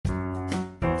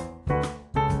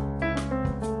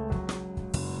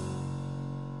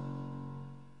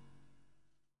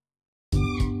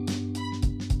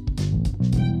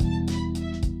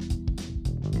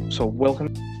So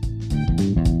welcome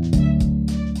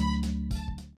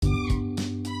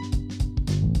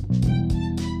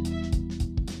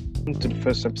to the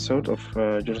first episode of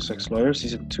Unisex Lawyer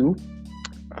Season 2.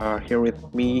 Here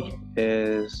with me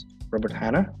is Robert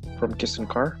Hanna from Kiss &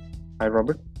 Car. Hi,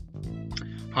 Robert.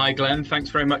 Hi, Glenn. Thanks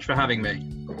very much for having me.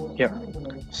 Yeah.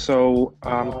 So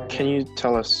can you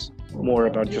tell us more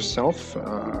about yourself,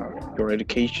 your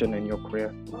education and your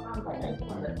career?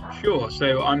 Sure.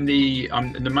 So I'm the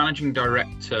managing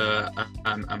director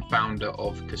and founder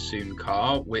of Kiss &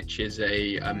 Car, which is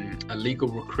a legal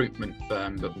recruitment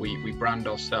firm, but we brand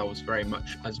ourselves very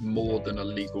much as more than a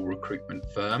legal recruitment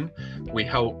firm. We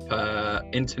help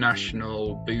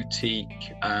international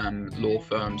boutique law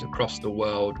firms across the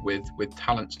world with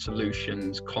talent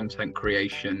solutions, content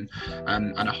creation,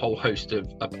 and a whole host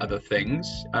of other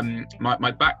things.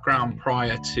 My background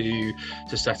prior to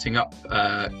setting up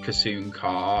Kiss &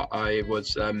 Car, I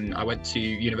went to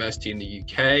university in the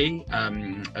UK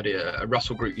at a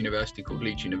Russell Group university called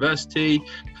Leeds University.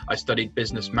 I studied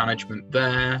business management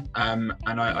there, and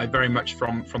I very much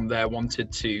from there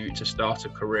wanted to start a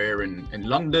career in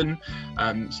London.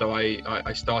 So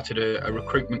I started a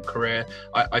recruitment career.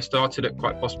 I started at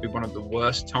quite possibly one of the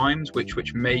worst times,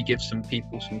 which may give some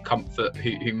people some comfort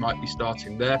who might be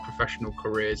starting their professional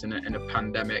careers in a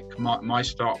pandemic. My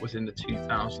start was in the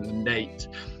 2008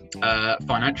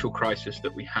 financial crisis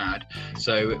that we had,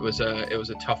 so it was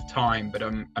a tough time, but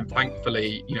and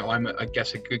thankfully, I'm I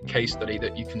guess a good case study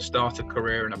that you can start a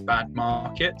career in a bad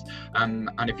market, and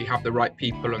if you have the right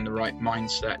people and the right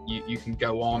mindset, you can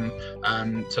go on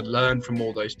to learn from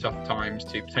all those tough times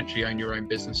to potentially own your own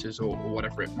businesses or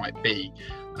whatever it might be.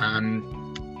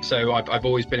 So I've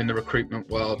always been in the recruitment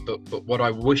world, but what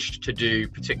I wish to do,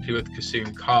 particularly with Kiss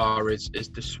 & Car, is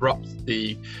disrupt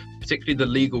particularly the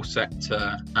legal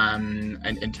sector, and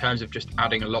in terms of just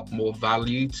adding a lot more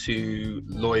value to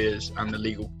lawyers and the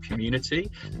legal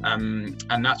community.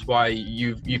 And that's why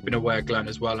you've been aware, Glenn,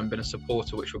 as well, and been a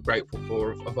supporter, which we're grateful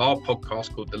for, of our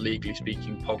podcast called the Legally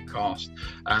Speaking Podcast,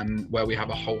 where we have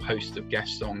a whole host of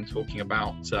guests on talking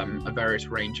about a various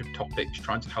range of topics,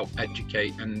 trying to help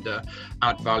educate and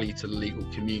add value to the legal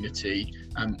community.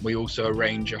 We also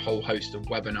arrange a whole host of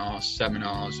webinars,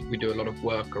 seminars. We do a lot of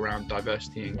work around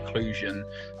diversity and inclusion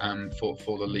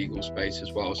for the legal space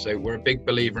as well. So we're a big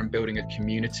believer in building a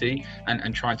community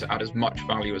and trying to add as much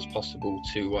value as possible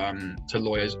to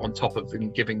lawyers, on top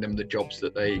of giving them the jobs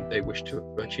that they wish to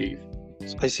achieve.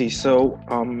 I see. So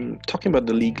talking about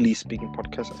the Legally Speaking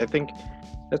podcast, I think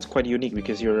that's quite unique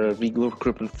because you're a legal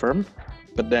recruitment firm,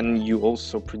 but then you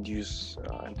also produce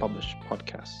and publish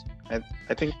podcasts.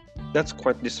 I think that's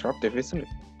quite disruptive, isn't it?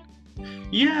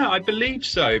 Yeah, I believe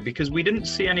so, because we didn't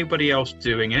see anybody else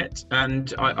doing it,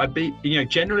 and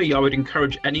generally I would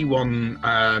encourage anyone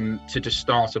to just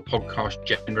start a podcast.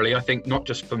 Generally, I think not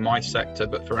just for my sector,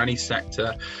 but for any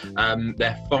sector,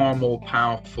 they're far more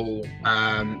powerful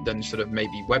than sort of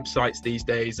maybe websites these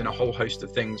days and a whole host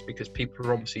of things, because people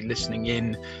are obviously listening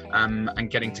in and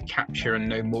getting to capture and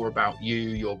know more about you,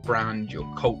 your brand,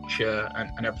 your culture,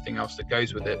 and everything else that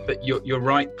goes with it. But you're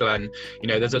right, Glenn.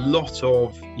 There's a lot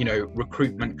of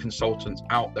recruitment consultants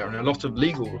out there, and a lot of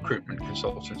legal recruitment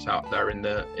consultants out there in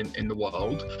the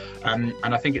world, and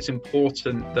I think it's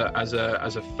important that as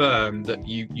a firm that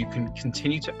you can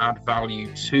continue to add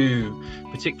value to,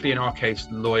 particularly in our case,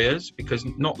 lawyers, because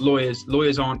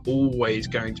lawyers aren't always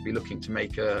going to be looking to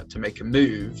make a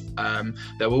move.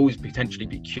 They'll always potentially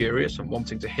be curious and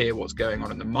wanting to hear what's going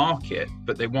on in the market,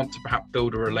 but they want to perhaps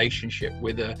build a relationship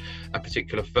with a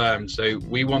particular firm. So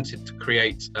we wanted to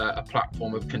create a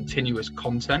platform of continuous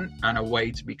content and a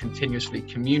way to be continuously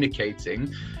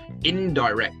communicating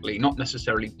indirectly, not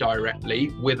necessarily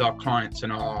directly, with our clients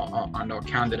and our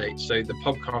candidates. So the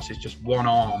podcast is just one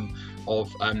arm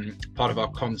of part of our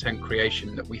content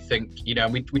creation that we think,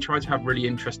 we try to have really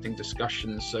interesting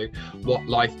discussions. So what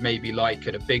life may be like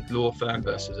at a big law firm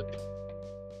versus a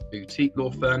boutique law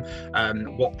firm,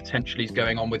 what potentially is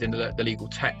going on within the legal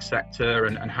tech sector,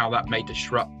 and how that may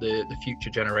disrupt the future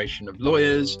generation of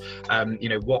lawyers,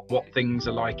 what things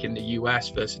are like in the US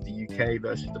versus the UK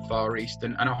versus the Far East,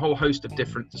 and a whole host of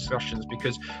different discussions,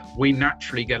 because we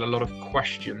naturally get a lot of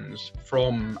questions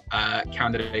from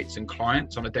candidates and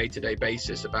clients on a day-to-day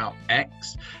basis about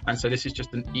X, and so this is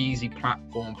just an easy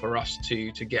platform for us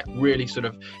to get really sort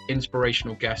of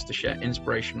inspirational guests to share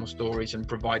inspirational stories and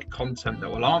provide content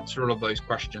that will answer answer all of those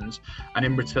questions, and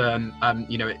in return,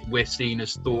 you know, we're seen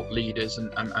as thought leaders, and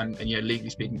you know, Legally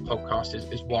Speaking podcast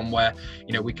is one where,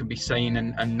 you know, we can be seen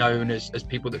and known as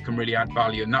people that can really add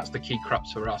value. And that's the key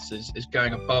crux for us, is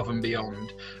going above and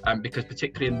beyond, because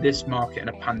particularly in this market, in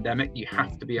a pandemic, you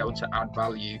have to be able to add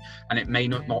value, and it may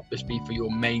not just be for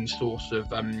your main source of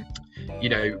you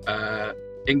know,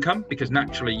 income, because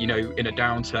naturally, you know, in a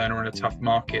downturn or in a tough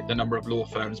market, the number of law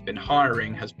firms been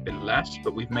hiring has been less,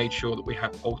 but we've made sure that we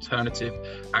have alternative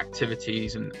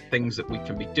activities and things that we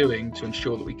can be doing to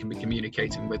ensure that we can be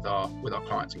communicating with our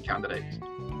clients and candidates.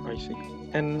 I see.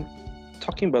 And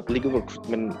talking about legal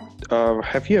recruitment,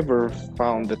 have you ever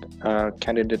found that a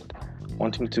candidate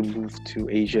wanting to move to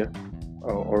Asia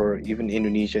or even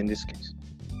Indonesia in this case?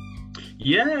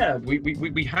 Yeah,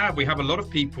 we have a lot of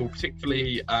people,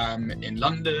 particularly in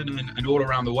London and all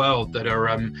around the world, that are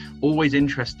always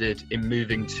interested in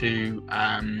moving to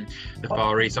the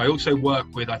Far East. I also work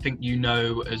with, I think you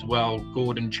know as well,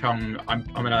 Gordon Chung.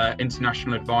 I'm an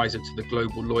international advisor to the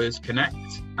Global Lawyers Connect,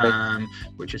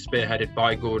 which is spearheaded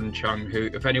by Gordon Chung, who,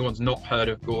 if anyone's not heard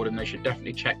of Gordon, they should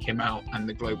definitely check him out, and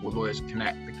the Global Lawyers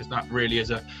Connect, because that really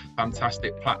is a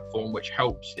fantastic platform which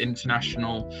helps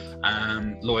international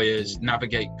lawyers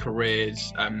navigate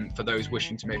careers for those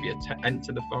wishing to maybe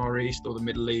enter the Far East or the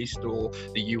Middle East or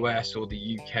the US or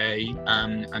the UK,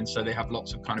 and so they have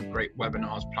lots of kind of great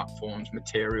webinars, platforms,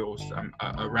 materials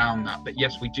around that. But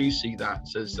yes, we do see that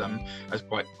as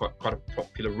quite a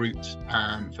popular route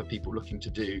for people looking to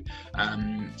do.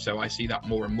 So I see that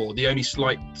more and more. The only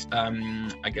slight,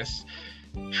 I guess,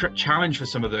 challenge for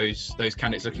some of those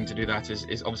candidates looking to do that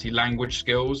is obviously language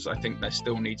skills. I think there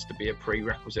still needs to be a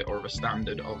prerequisite or of a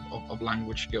standard of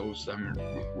language skills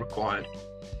required.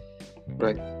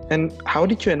 Right. And how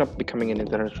did you end up becoming an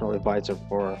international advisor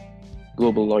for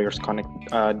Global Lawyers Connect?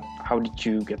 How did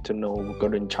you get to know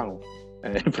Gordon Chung?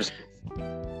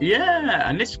 Yeah,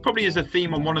 and this probably is a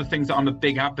theme on one of the things that I'm a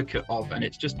big advocate of, and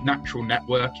it's just natural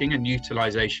networking and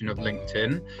utilization of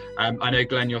LinkedIn. I know,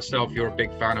 Glenn, yourself, you're a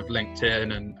big fan of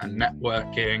LinkedIn and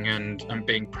networking and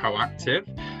being proactive.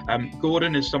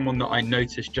 Gordon is someone that I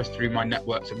noticed just through my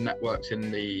networks in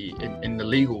the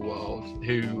legal world,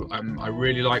 who I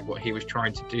really like what he was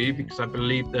trying to do, because I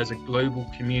believe there's a global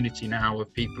community now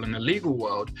of people in the legal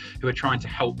world who are trying to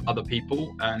help other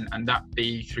people, and that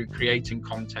be through creating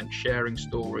content, sharing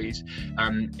stories,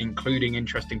 including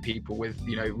interesting people with,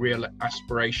 you know, real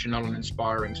aspirational and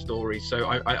inspiring stories. So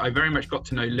I very much got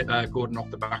to know Gordon off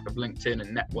the back of LinkedIn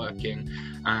and networking,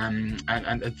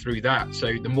 and through that.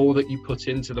 So the more that you put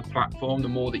into the platform, the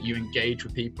more that you engage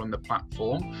with people on the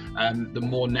platform, the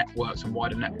more networks and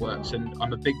wider networks. And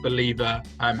I'm a big believer,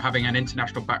 having an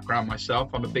international background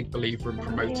myself, I'm a big believer in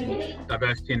promoting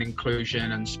diversity and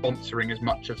inclusion and sponsoring as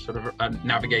much of sort of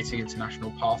navigating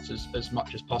international paths as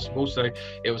much as possible. So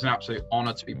it was an absolute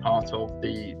honor to be part of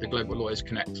the Global Lawyers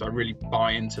Connect, because I really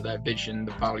buy into their vision,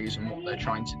 the values, and what they're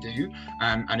trying to do.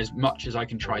 And as much as I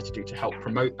can try to do to help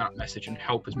promote that message and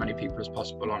help as many people as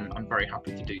possible, I'm very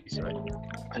happy to do so.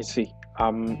 I see.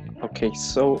 Okay,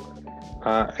 so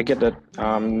I get that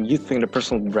you think the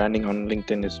personal branding on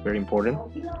LinkedIn is very important.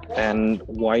 And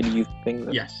why do you think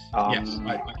that? Yes.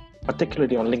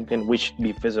 Particularly on LinkedIn, we should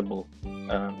be visible,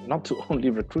 not to only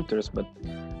recruiters, but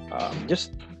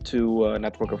just to a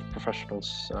network of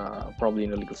professionals, probably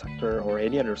in the legal sector or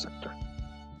any other sector.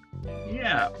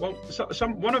 Yeah, well,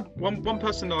 one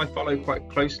person that I follow quite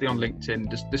closely on LinkedIn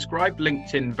described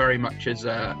LinkedIn very much as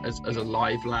a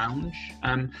live lounge.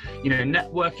 You know,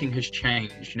 networking has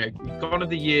changed. You know, gone are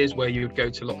the years where you would go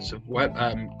to lots of web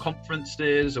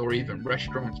conferences or even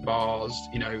restaurants, bars.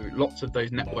 You know, lots of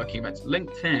those networking events.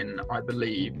 LinkedIn, I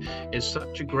believe, is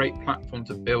such a great platform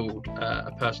to build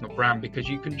a personal brand, because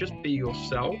you can just be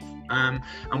yourself.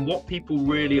 And what people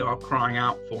really are crying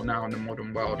out for now in the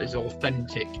modern world is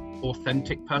authentic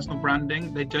personal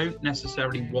branding. They don't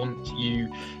necessarily want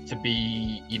you to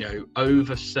be, you know,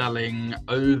 overselling,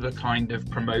 over kind of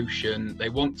promotion. They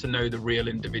want to know the real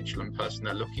individual and person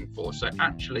they're looking for. So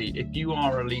actually, if you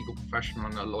are a legal professional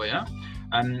and a lawyer,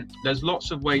 there's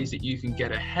lots of ways that you can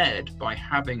get ahead by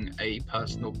having a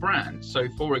personal brand. So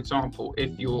for example,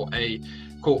 if you're a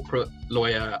corporate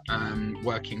lawyer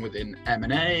working within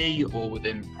M&A or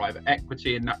within private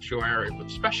equity, and that's your area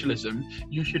of specialism,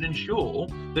 you should ensure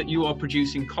that you are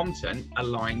producing content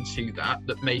aligned to that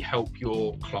may help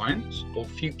your clients or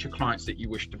future clients that you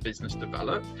wish to business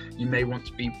develop. You may want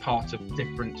to be part of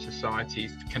different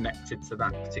societies connected to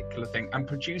that particular thing, and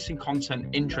producing content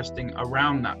interesting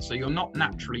around that. So you're not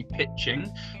naturally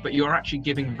pitching, but you're actually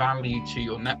giving value to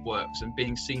your networks and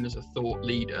being seen as a thought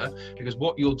leader, because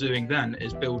what you're doing then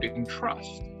is building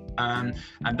trust. And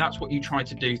that's what you try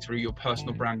to do through your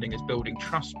personal branding, is building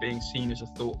trust, being seen as a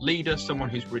thought leader, someone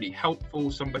who's really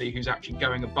helpful, somebody who's actually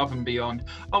going above and beyond.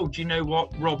 Oh, do you know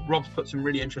what? Rob's put some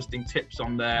really interesting tips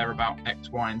on there about X,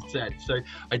 Y, and Z. So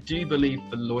I do believe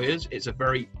for lawyers, it's a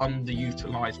very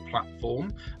underutilized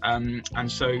platform.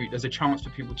 And so there's a chance for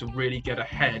people to really get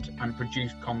ahead and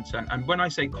produce content. And when I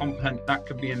say content, that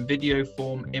could be in video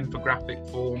form, infographic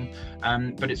form,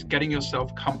 but it's getting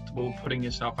yourself comfortable, putting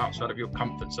yourself outside of your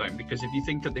comfort zone. Because if you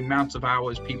think of the amount of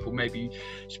hours people maybe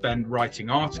spend writing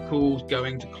articles,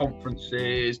 going to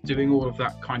conferences, doing all of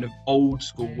that kind of old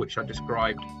school, which I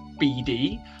described,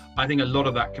 BD, I think a lot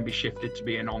of that can be shifted to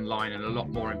being online and a lot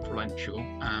more influential.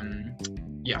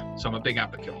 So I'm a big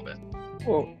advocate of it.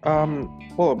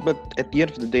 Well, but at the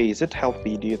end of the day, is it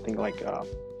healthy? Do you think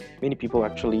many people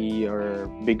actually are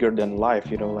bigger than life?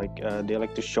 They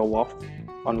like to show off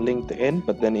on LinkedIn,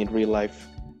 but then in real life,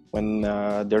 when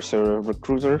there's a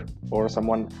recruiter or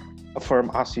a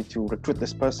firm asks you to recruit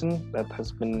this person that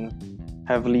has been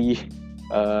heavily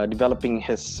developing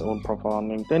his own profile on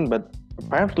LinkedIn, but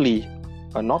apparently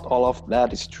not all of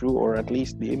that is true, or at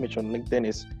least the image on LinkedIn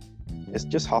is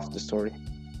just half the story.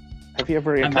 Have you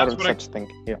ever encountered such thing?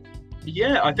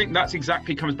 Yeah, I think that's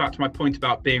exactly comes back to my point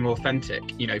about being authentic.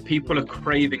 People are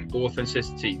craving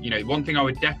authenticity. One thing I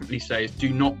would definitely say is do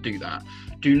not do that.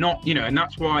 Do not, and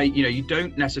that's why, you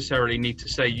don't necessarily need to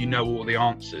say all the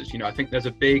answers. I think there's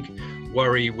a big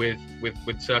worry with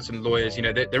certain lawyers.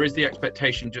 There is the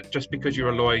expectation just because you're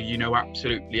a lawyer, you know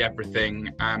absolutely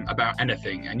everything about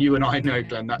anything. And you and I know,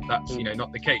 Glenn, that's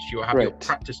not the case. You'll have your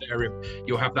practice area.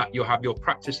 You'll have your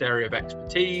practice area of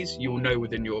expertise. You'll know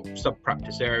within your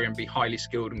sub-practice area and be highly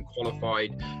skilled and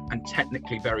qualified and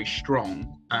technically very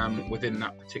strong within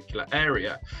that particular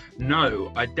area.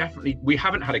 No, we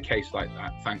haven't had a case like that,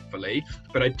 thankfully,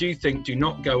 but I do think do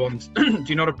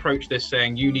not approach this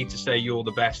saying you need to say you're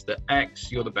the best at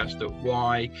X, you're the best at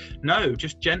Y. No,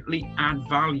 just gently add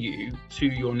value to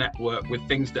your network with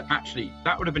things that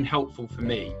would have been helpful for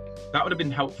me. That would have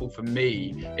been helpful for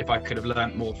me if I could have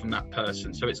learned more from that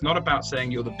person. So it's not about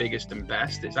saying you're the biggest and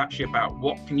best. It's actually about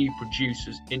what can you produce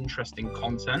as interesting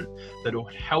content that will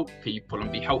help people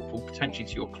and be helpful potentially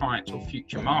to your clients or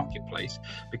future marketplace,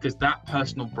 because that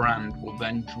personal brand will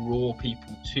then draw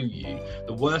people to you.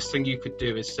 The worst thing you could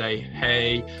do is say,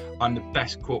 hey, I'm the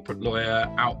best corporate lawyer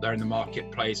out there in the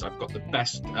marketplace. I've got the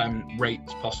best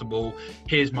rates possible.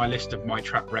 Here's my list of my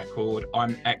track record.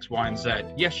 I'm X, Y, and Z.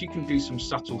 Yes, you can do some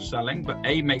subtle selling, but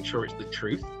A, make sure it's the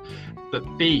truth. But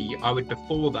B, I would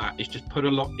before that is just put a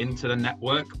lot into the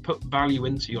network, put value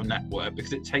into your network,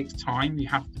 because it takes time. You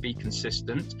have to be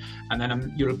consistent, and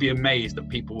then you'll be amazed that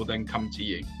people will then come to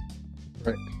you.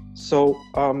 Right. So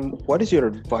what is your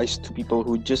advice to people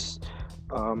who just,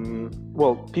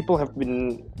 people have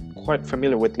been quite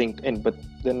familiar with LinkedIn, but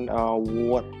then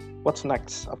what's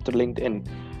next after LinkedIn?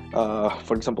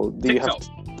 For example, do TikTok.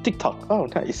 You have TikTok? Oh,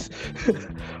 nice.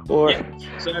 So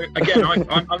again,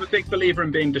 I'm a big believer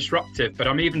in being disruptive, but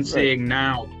I'm even seeing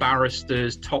now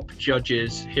barristers, top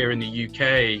judges here in the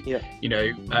UK,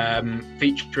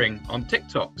 featuring on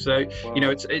TikTok. So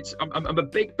I'm a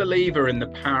big believer in the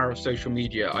power of social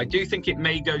media. I do think it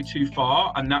may go too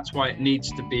far, and that's why it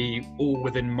needs to be all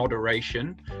within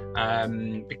moderation.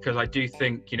 Because I do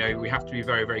think we have to be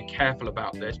very, very careful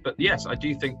about this. But yes, I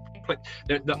do think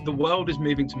the world is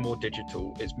moving to more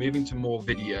digital. It's moving to more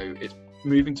video. It's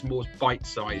moving to more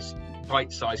bite-sized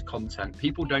content.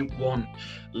 People don't want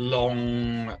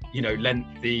long,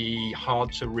 lengthy,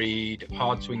 hard to read,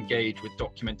 hard to engage with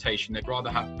documentation. They'd rather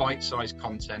have bite-sized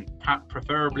content,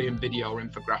 preferably in video or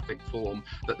infographic form,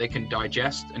 that they can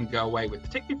digest and go away with.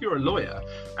 Particularly if you're a lawyer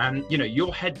and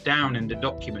you're head down in the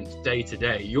documents day to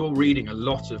day. You're reading a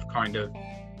lot of kind of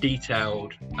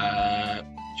detailed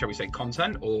shall we say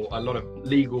content or a lot of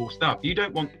legal stuff. You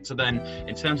don't want to then,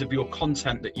 in terms of your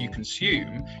content that you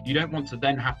consume, you don't want to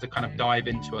then have to kind of dive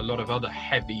into a lot of other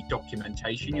heavy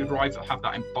documentation. You'd rather have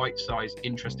that in bite-sized,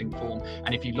 interesting form,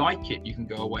 and if you like it, you can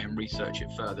go away and research it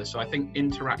further. So I think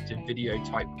interactive video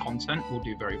type content will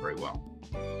do very, very well.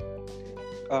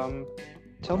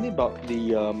 Tell me about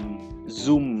the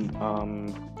Zoom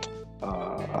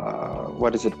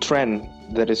trend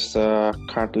that is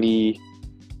currently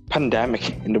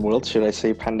pandemic in the world, should I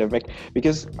say pandemic?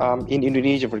 Because in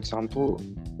Indonesia, for example,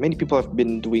 many people have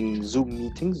been doing Zoom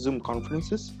meetings, Zoom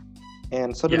conferences,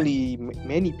 and suddenly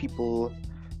many people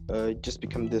just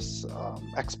become this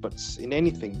experts in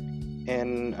anything.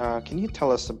 And can you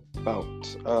tell us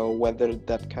about whether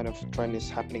that kind of trend is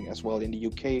happening as well in the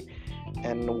UK?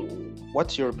 And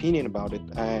what's your opinion about it?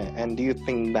 And do you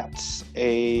think that's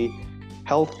a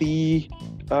healthy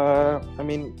I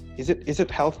mean, is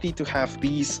it healthy to have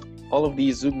all of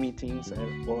these Zoom meetings,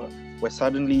 where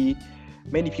suddenly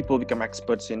many people become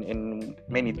experts in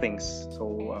many things? So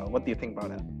what do you think about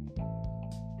that?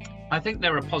 I think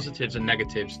there are positives and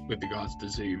negatives with regards to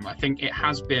Zoom. I think it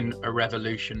has been a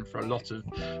revolution for a lot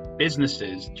of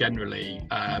businesses generally,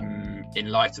 in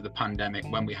light of the pandemic,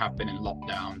 when we have been in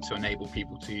lockdown, to enable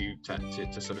people to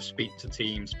sort of speak to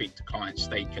teams, speak to clients,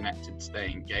 stay connected, stay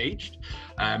engaged.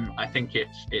 I think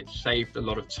it's saved a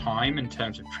lot of time in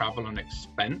terms of travel and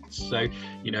expense. So,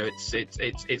 you know,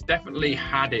 it's definitely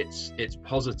had its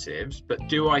positives. But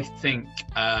do I think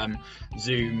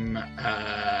Zoom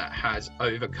has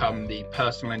overcome the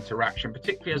personal interaction,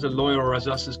 particularly as a lawyer or as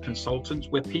us as consultants?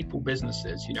 We're people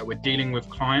businesses, you know, we're dealing with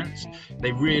clients.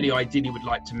 They really ideally would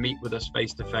like to meet with us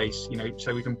face to face, you know,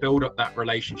 so we can build up that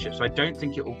relationship. So I don't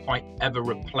think it will quite ever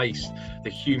replace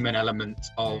the human element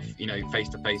of, you know, face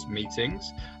to face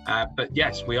meetings. But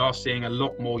yes, we are seeing a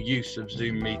lot more use of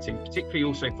Zoom meetings, particularly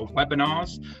also for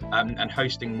webinars, and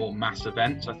hosting more mass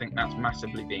events. I think that's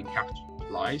massively being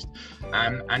capitalized.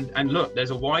 And look,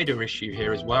 there's a wider issue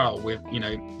here as well with, you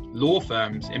know, law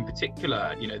firms in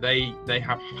particular. You know, they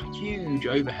have huge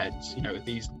overheads, you know, with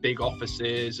these big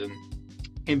offices and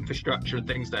infrastructure and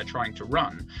things they're trying to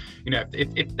run. You know,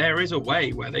 if there is a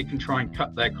way where they can try and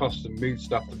cut their costs and move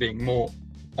stuff to being more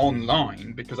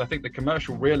online, because I think the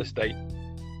commercial real estate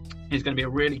is going to be a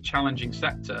really challenging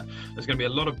sector. There's going to be a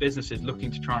lot of businesses looking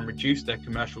to try and reduce their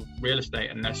commercial real estate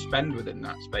and their spend within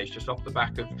that space, just off the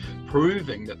back of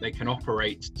proving that they can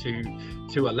operate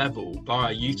to a level by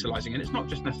utilizing, and it's not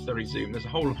just necessarily Zoom, there's a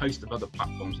whole host of other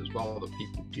platforms as well that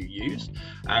people do use.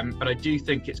 But I do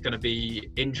think it's going to be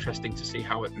interesting to see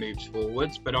how it moves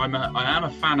forwards. But I am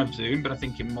a fan of Zoom, but I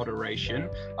think in moderation.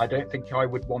 I don't think I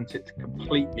would want it to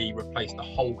completely replace the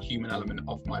whole human element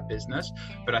of my business,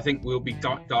 but I think we'll be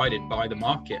guided by the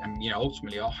market, and, you know,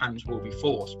 ultimately our hands will be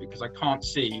forced, because I can't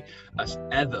see us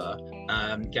ever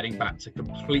getting back to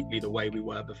completely the way we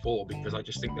were before, because I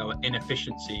just think there were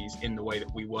inefficiencies in the way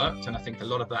that we worked. And I think a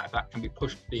lot of that, if that can be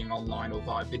pushed being online or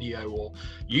via video or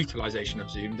utilization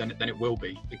of Zoom, then it will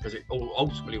be, because it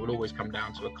ultimately will always come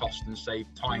down to a cost and save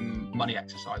time, money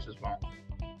exercise as well.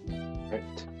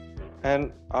 Right.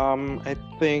 And I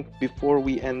think before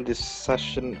we end this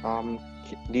session,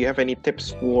 do you have any tips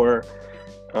for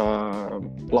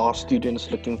law students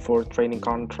looking for training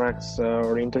contracts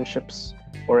or internships,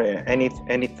 or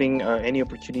anything, any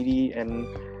opportunity, and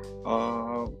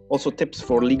also tips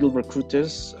for legal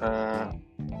recruiters?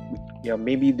 Yeah,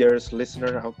 maybe there's a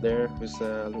listener out there who's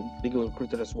a legal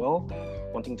recruiter as well,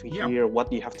 wanting to hear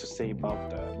what you have to say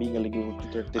about being a legal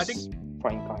recruiter this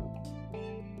trying time.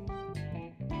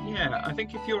 Yeah, I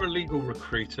think if you're a legal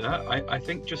recruiter, I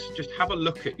think just have a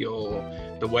look at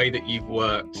the way that you've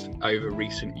worked over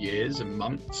recent years and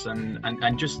months,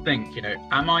 and just think, you know,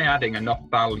 am I adding enough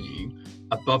value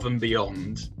above and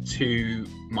beyond to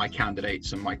my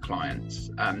candidates and my clients?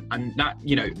 And that,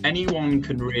 you know, anyone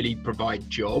can really provide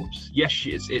jobs. Yes,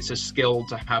 it's a skill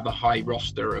to have a high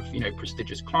roster of, you know,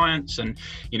 prestigious clients and,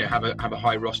 you know, have a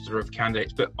high roster of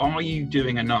candidates, but are you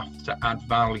doing enough to add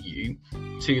value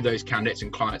to those candidates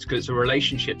and clients? Because it's a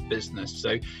relationship business.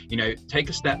 So, you know, take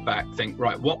a step back, think,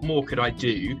 right, what more could I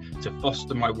do to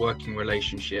foster my working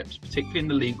relationships, particularly in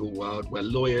the legal world, where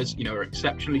lawyers, you know, are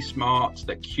exceptionally smart,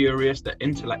 they're curious, they're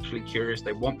intellectually curious,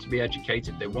 they want to be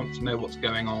educated, they want to know what's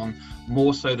going on,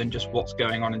 more so than just what's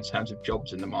going on in terms of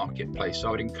jobs in the marketplace. So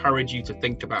I would encourage you to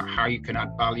think about how you can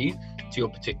add value to your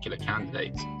particular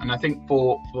candidates. And I think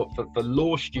for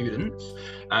law students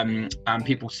and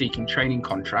people seeking training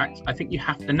contracts, I think you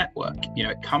have to network. You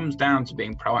know, it comes down to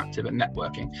being proactive and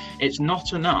networking. It's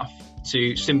not enough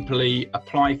to simply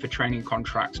apply for training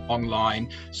contracts online,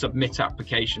 submit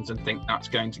applications, and think that's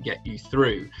going to get you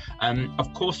through.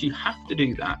 Of course, you have to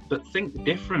do that, but think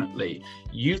differently.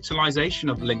 Utilization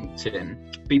of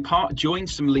LinkedIn, join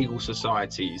some legal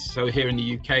societies. So here in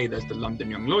the UK, there's the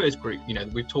London Young Lawyers Group. You know,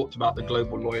 we've talked about the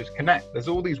Global Lawyers Connect. There's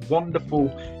all these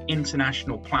wonderful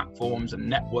international platforms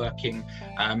and networking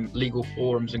legal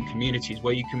forums and communities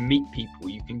where you can meet people,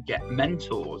 you can get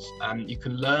mentors, you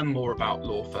can learn more about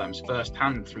law firms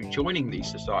firsthand through joining these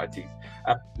societies.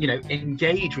 You know,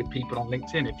 engage with people on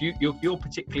LinkedIn. If you're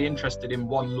particularly interested in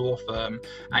one law firm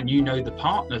and you know the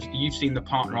partners, you've seen the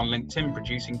partner on LinkedIn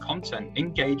producing content,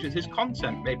 engage with his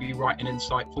content, maybe write an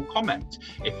insightful comment.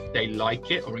 If they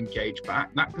like it or engage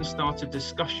back, that can start a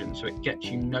discussion, so it gets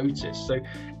you noticed. So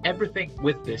everything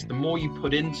with this, the more you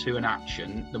put into an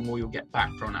action, the more you'll get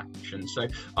back for an action. So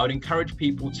I would encourage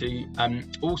people to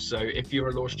also, if you're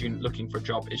a law student looking for a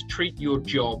job, is treat your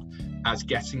job as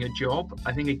getting a job.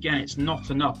 I think, again, it's not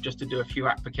enough just to do a few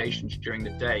applications during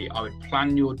the day. I would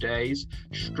plan your days,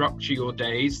 structure your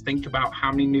days, think about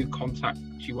how many new contacts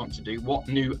you want to do, what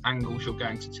new angles you're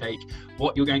going to take,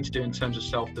 what you're going to do in terms of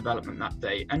self-development that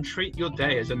day, and treat your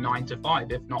day as a 9 to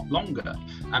 5, if not longer.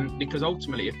 Because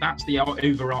ultimately, if that's the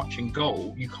overarching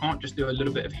goal, you can't just do a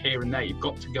little bit of here and there. You've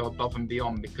got to go above and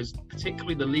beyond, because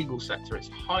particularly the legal sector, it's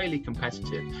highly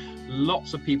competitive.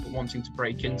 Lots of people wanting to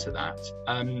break into that.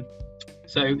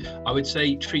 So I would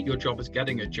say treat your job as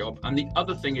getting a job. And the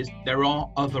other thing is, there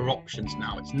are other options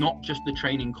now. It's not just the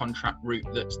training contract route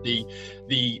that's the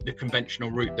conventional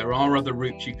route. There are other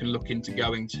routes you can look into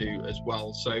going to as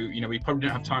well. So, we probably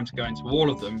don't have time to go into all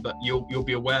of them, but you'll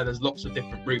be aware there's lots of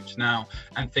different routes now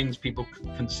and things people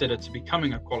consider to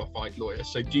becoming a qualified lawyer.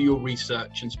 So do your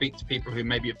research and speak to people who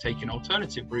maybe have taken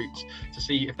alternative routes to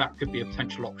see if that could be a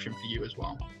potential option for you as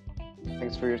well.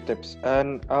 Thanks for your tips.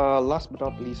 And last but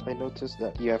not least, I noticed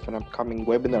that you have an upcoming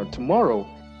webinar tomorrow.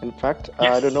 In fact,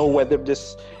 yes. I don't know whether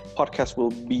this podcast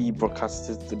will be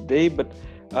broadcasted today, but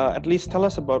at least tell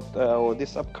us about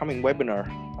this upcoming webinar,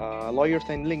 Lawyers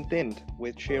and LinkedIn,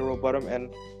 with Shay Rowbottom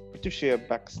and Patricia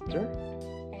Baxter.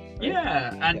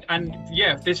 Yeah, and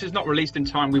if this is not released in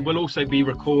time, we will also be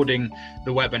recording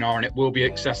the webinar, and it will be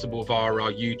accessible via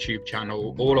our YouTube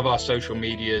channel. All of our social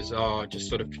medias are just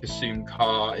sort of Kassoon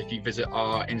Car. If you visit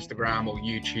our Instagram or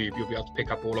YouTube, you'll be able to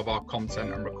pick up all of our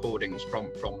content and recordings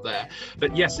from there.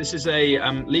 But yes, this is a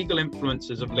Legal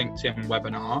Influencers of LinkedIn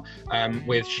webinar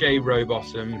with Shay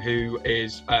Rowbottom, who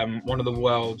is one of the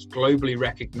world's globally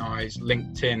recognized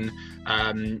LinkedIn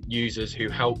users, who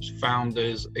helps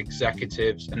founders,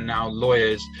 executives, and now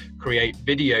lawyers create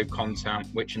video content,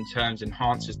 which in turn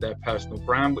enhances their personal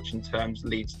brand, which in turn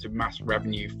leads to mass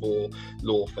revenue for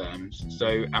law firms.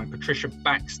 So Patricia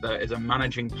Baxter is a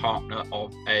managing partner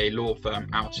of a law firm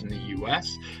out in the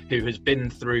US who has been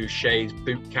through Shay's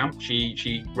boot camp.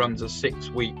 She runs a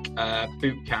 6-week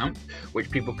boot camp,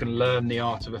 which people can learn the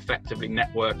art of effectively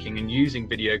networking and using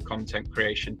video content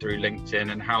creation through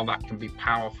LinkedIn, and how that can be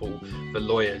powerful for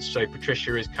lawyers. So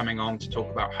Patricia is coming on to talk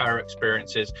about her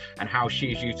experiences and how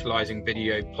she's utilizing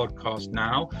video podcast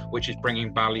now, which is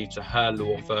bringing value to her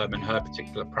law firm and her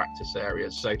particular practice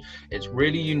areas. So it's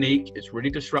really unique, it's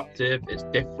really disruptive, it's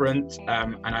different,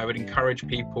 and I would encourage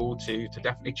people to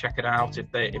definitely check it out if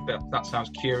that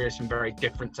sounds curious and very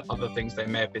different to other things they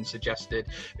may have been suggested,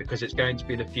 because it's going to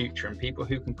be the future, and people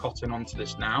who can cotton onto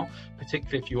this now,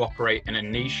 particularly if you operate in a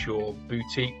niche or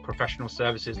boutique professional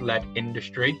services led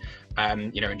industry,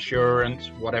 insurance,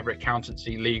 whatever,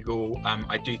 accountancy, legal,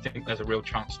 I do think there's a real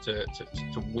chance to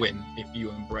win if you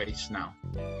embrace now.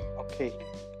 Okay,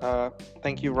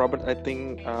 thank you, Robert. I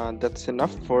think that's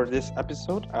enough for this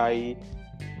episode. I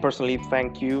personally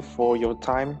thank you for your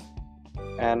time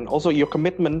and also your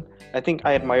commitment. I think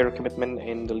I admire your commitment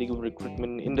in the legal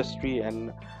recruitment industry,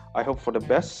 and I hope for the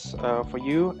best for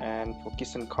you and for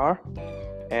Kassoon Car.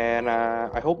 And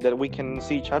I hope that we can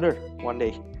see each other one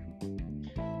day.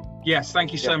 Yes,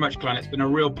 thank you so much, Glenn. It's been a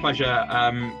real pleasure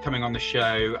coming on the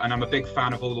show, and I'm a big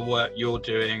fan of all the work you're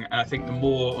doing. And I think the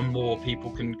more and more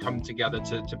people can come together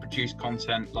to produce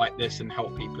content like this and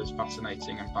help people is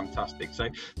fascinating and fantastic. So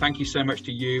thank you so much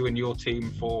to you and your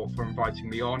team for inviting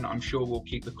me on. I'm sure we'll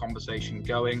keep the conversation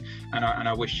going, and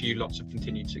I wish you lots of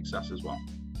continued success as well.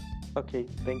 Okay,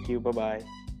 thank you. Bye-bye.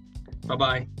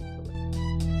 Bye-bye.